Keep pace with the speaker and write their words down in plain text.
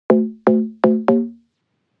Bitch,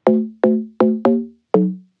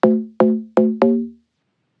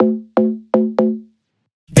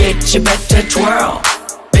 you better twirl.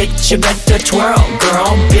 Bitch, you better twirl,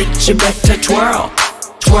 girl. Bitch, you better twirl.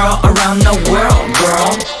 Twirl around the world,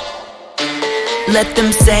 girl. Let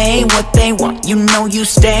them say what they want, you know you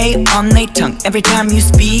stay on their tongue. Every time you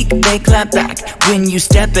speak, they clap back. When you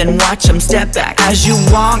step and watch them step back. As you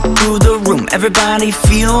walk through the room, everybody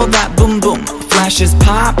feel that boom boom. Flashes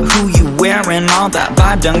pop, who you wearing, all that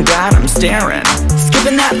vibe done got them staring.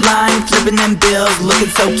 Skipping that line, flipping them bills, looking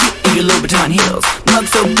so cute in your Louboutin heels. Mug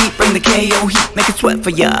so deep, bring the KO heat, make it sweat for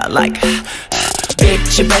ya like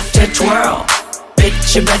bitch, you better twirl.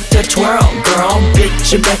 Bitch, you better twirl, girl.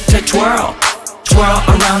 Bitch, you better twirl. Twirl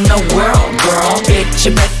around the world, girl. Bitch,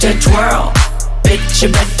 you better twirl. Bitch, you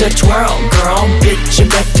better twirl, girl. Bitch, you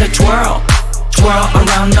better twirl. Twirl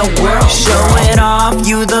around the world, show it off,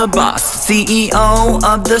 you the boss, CEO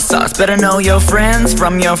of the sauce. Better know your friends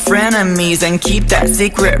from your frenemies and keep that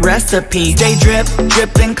secret recipe. Stay drip,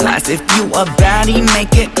 drippin' class. If you a baddie,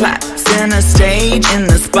 make it clap. Center stage in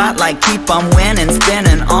the spotlight, keep on winning,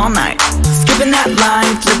 spinning all night. Skipping that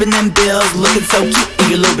line, flipping them bills, looking so cute in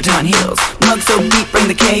your Louboutin heels. Mug so deep, bring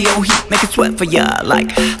the KO heat, make it sweat for ya like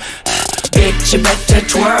bitch, you better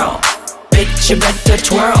twirl. Bitch, you better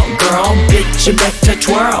twirl, girl. Bitch, you better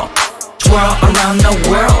twirl. Twirl around the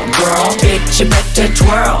world, girl. Bitch, you better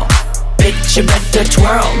twirl. Bitch, you better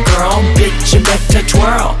twirl, girl. Bitch, you better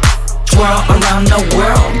twirl. Twirl around the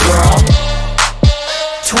world, girl.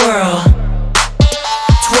 Twirl.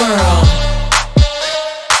 Twirl.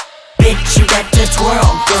 Bitch, you better twirl,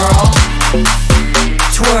 girl.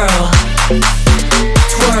 Twirl.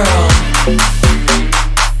 Twirl.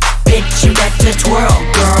 Bitch, you better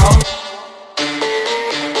twirl, girl.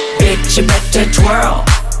 Bitch, you better twirl.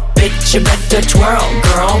 Bitch, you better twirl,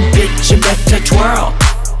 girl. Bitch, you better twirl.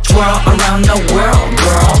 Twirl around the world,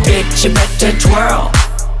 girl. Bitch, you better twirl.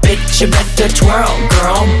 Bitch, you better twirl,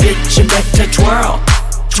 girl. Bitch, you better twirl.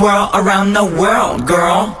 Twirl around the world,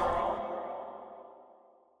 girl.